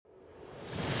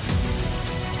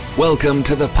Welcome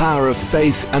to the Power of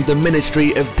Faith and the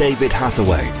ministry of David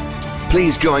Hathaway.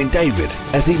 Please join David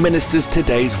as he ministers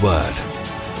today's word.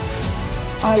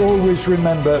 I always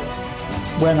remember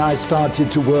when I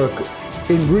started to work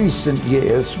in recent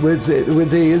years with the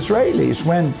Israelis,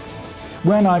 when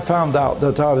I found out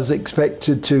that I was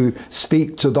expected to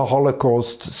speak to the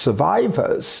Holocaust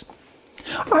survivors,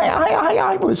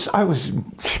 I was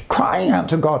crying out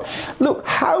to God, look,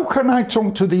 how can I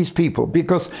talk to these people?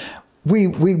 Because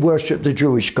we worship the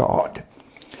Jewish God.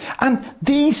 And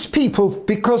these people,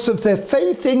 because of their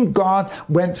faith in God,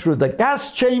 went through the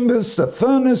gas chambers, the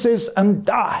furnaces, and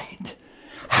died.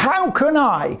 How can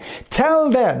I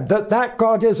tell them that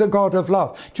God is a God of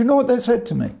love? Do you know what they said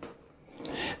to me?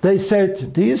 They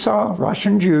said, these are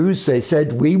Russian Jews. They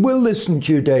said, we will listen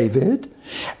to you, David,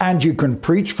 and you can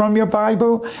preach from your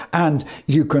Bible, and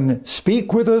you can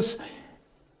speak with us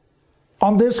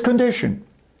on this condition,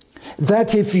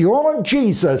 that if your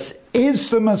Jesus is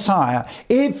the Messiah,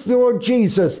 if your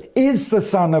Jesus is the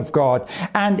Son of God,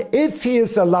 and if he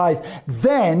is alive,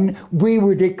 then we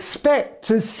would expect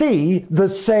to see the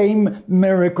same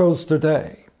miracles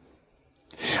today.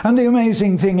 And the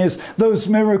amazing thing is, those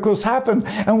miracles happened.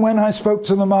 And when I spoke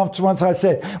to them afterwards, I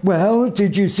said, well,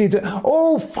 did you see that?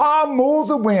 Oh, far more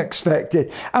than we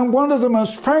expected. And one of the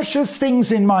most precious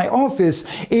things in my office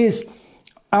is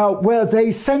where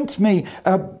they sent me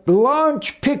a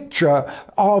large picture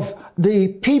of the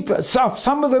people, of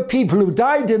some of the people who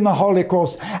died in the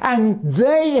Holocaust, and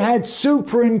they had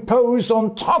superimposed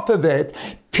on top of it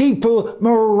people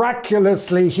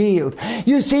miraculously healed.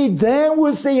 You see, there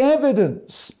was the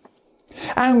evidence.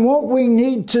 And what we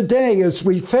need today as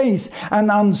we face an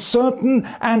uncertain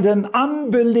and an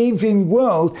unbelieving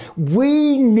world,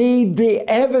 we need the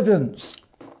evidence.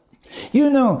 You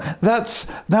know, that's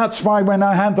why when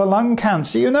I had the lung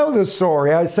cancer, you know the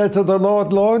story. I said to the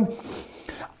Lord,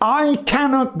 I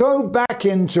cannot go back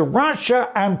into Russia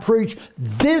and preach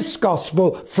this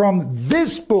gospel from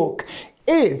this book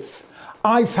if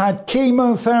I've had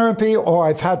chemotherapy or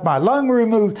I've had my lung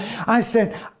removed. I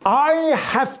said, I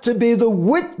have to be the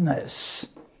witness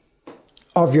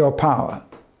of your power.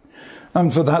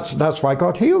 And for that's why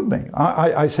God healed me.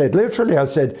 I said, literally,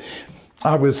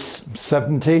 I was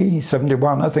 70,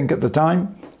 71, I think, at the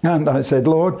time. And I said,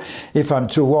 Lord, if I'm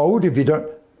too old, if you don't...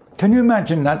 Can you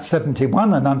imagine that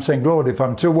 71? And I'm saying, Lord, if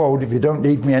I'm too old, if you don't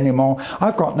need me anymore,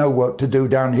 I've got no work to do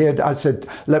down here. I said,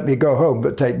 let me go home,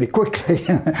 but take me quickly.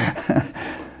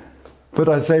 But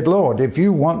I said, Lord, if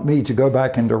you want me to go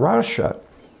back into Russia,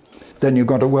 then you've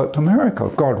got to work the miracle.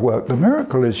 God worked the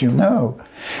miracle, as you know.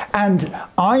 And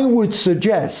I would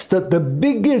suggest that the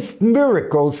biggest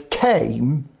miracles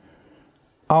came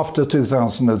after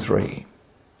 2003.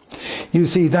 You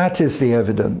see, that is the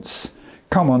evidence.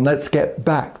 Come on, let's get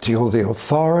back to the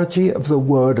authority of the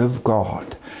Word of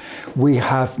God. We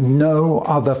have no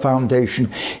other foundation.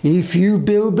 If you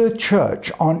build a church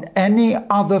on any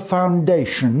other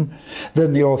foundation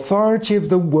than the authority of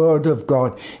the Word of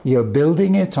God, you're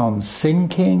building it on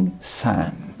sinking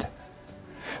sand.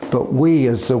 But we,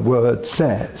 as the Word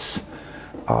says,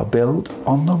 are built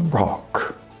on the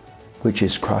rock, which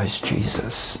is Christ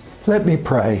Jesus. Let me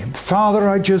pray. Father,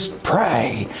 I just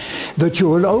pray that you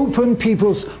will open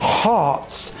people's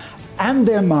hearts and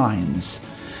their minds,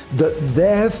 that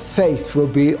their faith will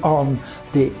be on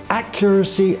the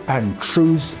accuracy and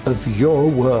truth of your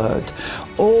word.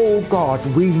 Oh God,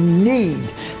 we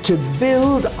need to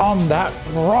build on that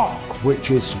rock,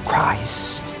 which is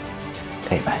Christ.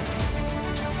 Amen.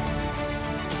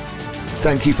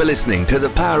 Thank you for listening to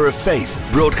The Power of Faith,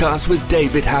 broadcast with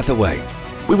David Hathaway.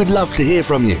 We would love to hear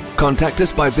from you. Contact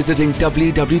us by visiting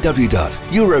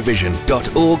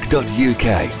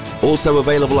www.eurovision.org.uk. Also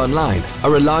available online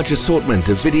are a large assortment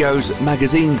of videos,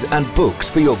 magazines and books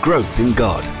for your growth in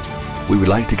God. We would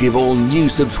like to give all new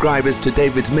subscribers to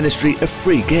David's ministry a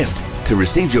free gift. To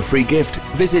receive your free gift,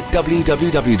 visit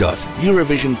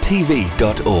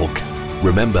www.eurovisiontv.org.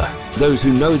 Remember, those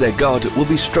who know their God will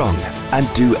be strong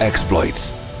and do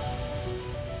exploits.